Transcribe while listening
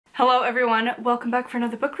Hello everyone, welcome back for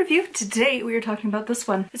another book review. Today we are talking about this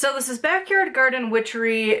one. So this is Backyard Garden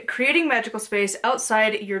Witchery, Creating Magical Space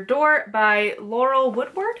Outside Your Door by Laurel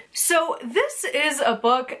Woodward. So this is a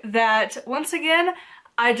book that, once again,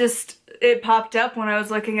 it popped up when I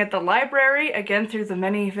was looking at the library, again through the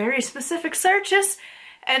many very specific searches.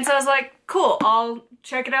 And so I was like, cool, I'll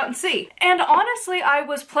check it out and see. And honestly, I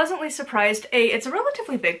was pleasantly surprised. It's a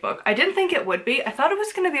relatively big book. I didn't think it would be. I thought it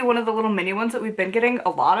was going to be one of the little mini ones that we've been getting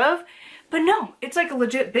a lot of. But no, it's like a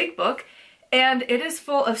legit big book. And it is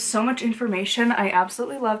full of so much information. I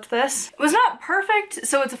absolutely loved this. It was not perfect,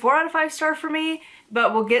 so it's a 4 out of 5 star for me,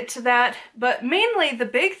 but we'll get to that. But mainly, the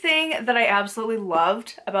big thing that I absolutely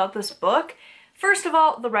loved about this book, first of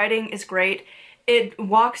all, the writing is great. It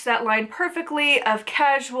walks that line perfectly of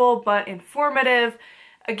casual but informative.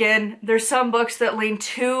 Again, there's some books that lean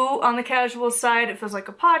too on the casual side. It feels like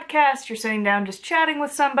a podcast. You're sitting down just chatting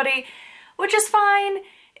with somebody, which is fine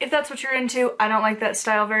if that's what you're into. I don't like that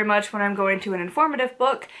style very much when I'm going to an informative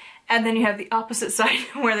book. And then you have the opposite side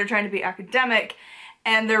where they're trying to be academic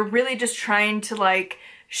and they're really just trying to like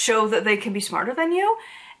show that they can be smarter than you.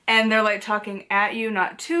 And they're like talking at you,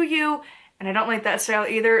 not to you. And I don't like that style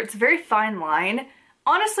either. It's a very fine line.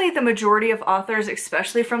 Honestly, the majority of authors,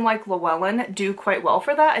 especially from like Llewellyn, do quite well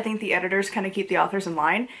for that. I think the editors kind of keep the authors in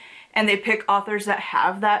line and they pick authors that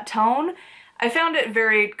have that tone. I found it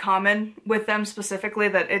very common with them specifically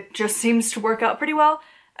that it just seems to work out pretty well.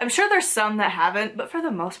 I'm sure there's some that haven't, but for the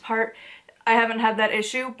most part, I haven't had that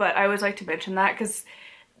issue, but I always like to mention that because,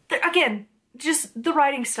 again, just the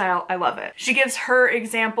writing style, I love it. She gives her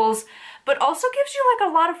examples, but also gives you like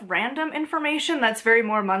a lot of random information that's very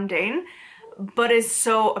more mundane, but is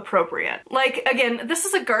so appropriate. Like, again, this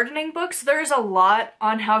is a gardening book, so there's a lot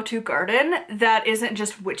on how to garden that isn't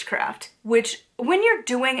just witchcraft, which when you're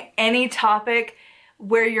doing any topic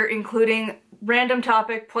where you're including random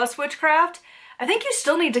topic plus witchcraft, I think you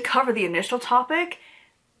still need to cover the initial topic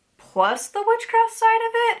plus the witchcraft side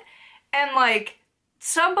of it. And like,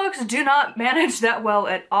 some books do not manage that well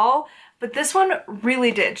at all, but this one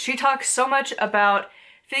really did. She talks so much about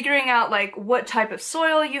figuring out like what type of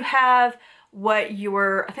soil you have, what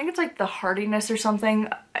your, I think it's like the hardiness or something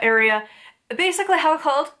area, basically how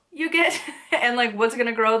cold you get and like what's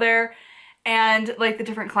gonna grow there and like the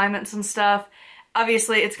different climates and stuff.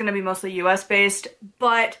 Obviously it's gonna be mostly US based,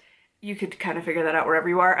 but you could kind of figure that out wherever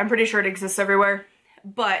you are. I'm pretty sure it exists everywhere,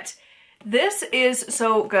 but this is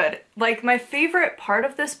so good. Like, my favorite part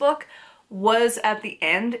of this book was at the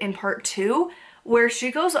end in part 2, where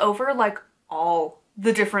she goes over like all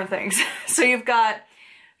the different things. So you've got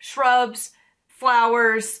shrubs,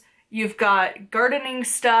 flowers, you've got gardening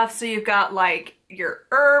stuff, so you've got like your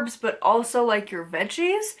herbs, but also like your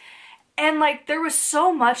veggies. And like, there was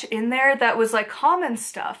so much in there that was like common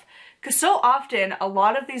stuff. Because so often, a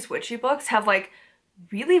lot of these witchy books have like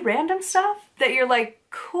really random stuff that you're like,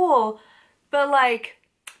 cool, but like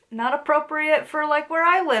not appropriate for like where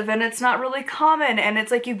I live and it's not really common and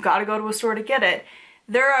it's like you've got to go to a store to get it.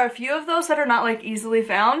 There are a few of those that are not like easily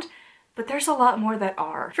found, but there's a lot more that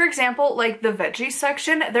are. For example, like the veggie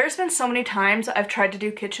section, there's been so many times I've tried to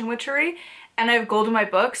do kitchen witchery and I have gold in my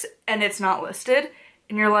books and it's not listed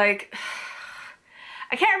and you're like,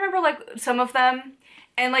 I can't remember like some of them,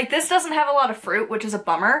 and like this doesn't have a lot of fruit, which is a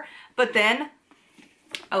bummer, but then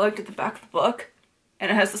I looked at the back of the book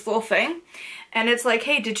and it has this little thing and it's like,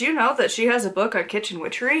 hey, did you know that she has a book on kitchen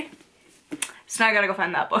witchery? So now I gotta go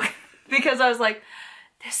find that book because I was like,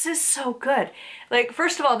 this is so good. Like,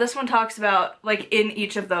 first of all, this one talks about like in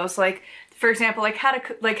each of those, like for example, like how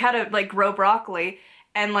to grow broccoli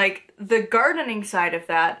and like the gardening side of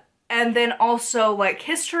that, and then also like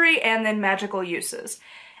history and then magical uses.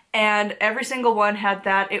 And every single one had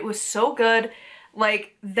that. It was so good.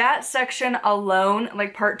 Like, that section alone,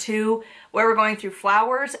 like part 2, where we're going through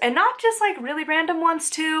flowers, and not just like really random ones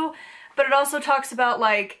too, but it also talks about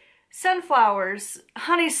like sunflowers,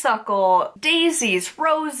 honeysuckle, daisies,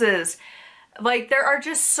 roses. Like, there are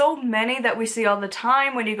just so many that we see all the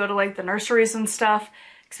time when you go to like the nurseries and stuff,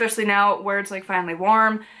 especially now where it's like finally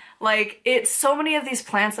warm. Like, it's so many of these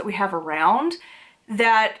plants that we have around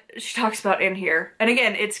that she talks about in here. And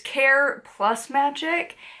again, it's care plus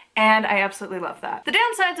magic. And I absolutely love that. The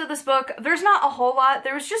downsides of this book, there's not a whole lot.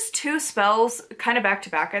 There was just 2 spells, kind of back to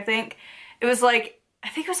back, I think. It was like, I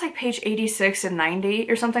think it was like page 86 and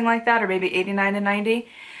 90 or something like that, or maybe 89 and 90.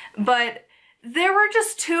 But there were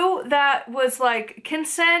just 2 that was like,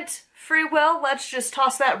 consent, free will, let's just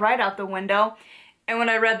toss that right out the window. And when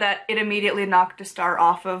I read that, it immediately knocked a star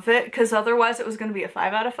off of it, because otherwise it was going to be a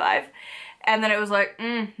 5 out of 5. And then it was like,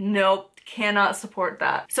 nope, cannot support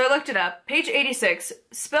that. So I looked it up. Page 86,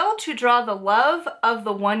 spell to draw the love of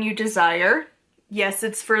the one you desire. Yes,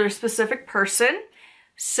 it's for a specific person.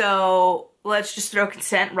 So let's just throw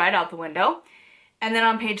consent right out the window. And then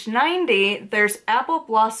on page 90, there's apple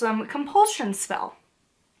blossom compulsion spell.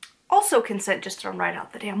 Also consent just thrown right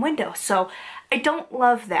out the damn window. So I don't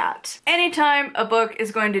love that. Anytime a book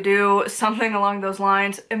is going to do something along those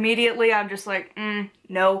lines, immediately I'm just like,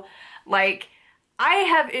 no. Like, I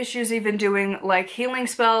have issues even doing like healing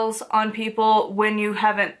spells on people when you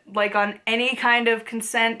haven't, like, on any kind of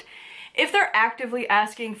consent. If they're actively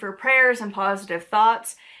asking for prayers and positive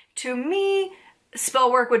thoughts, to me,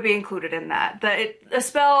 spell work would be included in that. A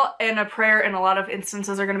spell and a prayer in a lot of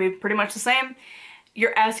instances are going to be pretty much the same.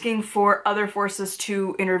 You're asking for other forces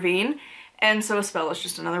to intervene, and so a spell is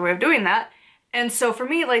just another way of doing that. And so for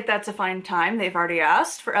me, like, that's a fine time. They've already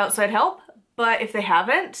asked for outside help, but if they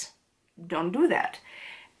haven't, don't do that.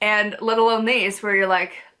 And let alone these, where you're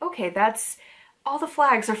like, okay, that's, all the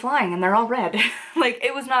flags are flying and they're all red. Like,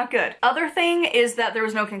 it was not good. Other thing is that there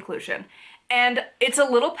was no conclusion. And it's a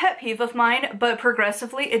little pet peeve of mine, but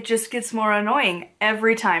progressively it just gets more annoying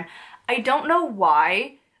every time. I don't know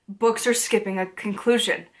why books are skipping a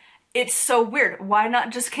conclusion. It's so weird. Why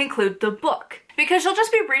not just conclude the book? Because you'll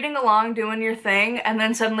just be reading along, doing your thing, and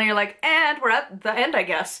then suddenly you're like, and we're at the end, I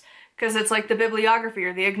guess. Because it's like the bibliography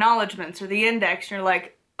or the acknowledgements or the index, and you're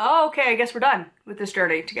like, oh, okay, I guess we're done with this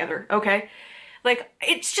journey together, okay? Like,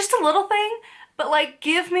 it's just a little thing, but like,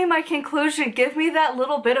 give me my conclusion, give me that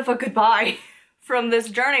little bit of a goodbye from this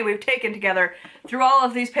journey we've taken together through all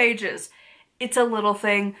of these pages. It's a little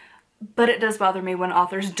thing, but it does bother me when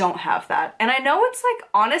authors don't have that. And I know it's like,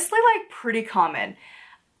 honestly, like pretty common.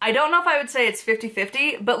 I don't know if I would say it's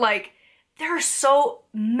 50-50, but like, there are so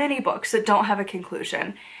many books that don't have a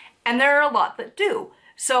conclusion, and there are a lot that do.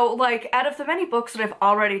 So like, out of the many books that I've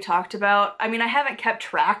already talked about, I mean, I haven't kept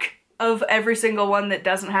track of every single one that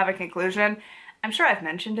doesn't have a conclusion. I'm sure I've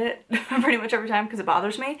mentioned it pretty much every time because it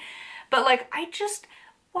bothers me. But like, I just,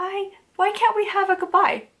 why can't we have a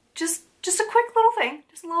goodbye? Just a quick little thing,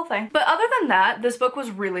 just a little thing. But other than that, this book was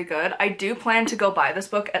really good. I do plan to go buy this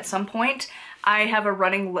book at some point. I have a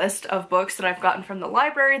running list of books that I've gotten from the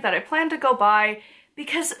library that I plan to go buy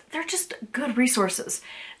because they're just good resources.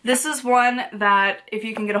 This is one that if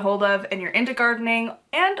you can get a hold of and you're into gardening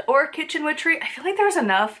and or kitchen witchery, I feel like there's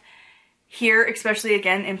enough here, especially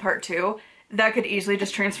again in part 2, that could easily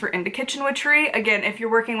just transfer into kitchen witchery. Again, if you're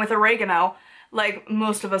working with oregano, like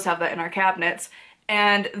most of us have that in our cabinets,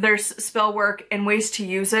 and there's spell work and ways to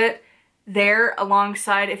use it there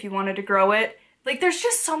alongside if you wanted to grow it. Like, there's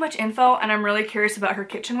just so much info, and I'm really curious about her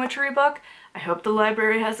kitchen witchery book. I hope the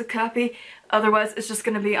library has a copy. Otherwise, it's just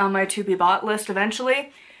going to be on my to-be-bought list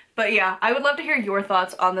eventually. But yeah, I would love to hear your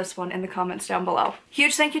thoughts on this one in the comments down below.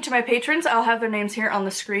 Huge thank you to my patrons. I'll have their names here on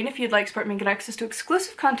the screen. If you'd like to support me and get access to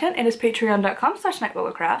exclusive content, it is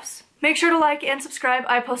patreon.com/nightwillowcrafts. Make sure to like and subscribe.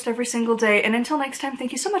 I post every single day. And until next time,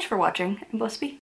 thank you so much for watching, and bless be.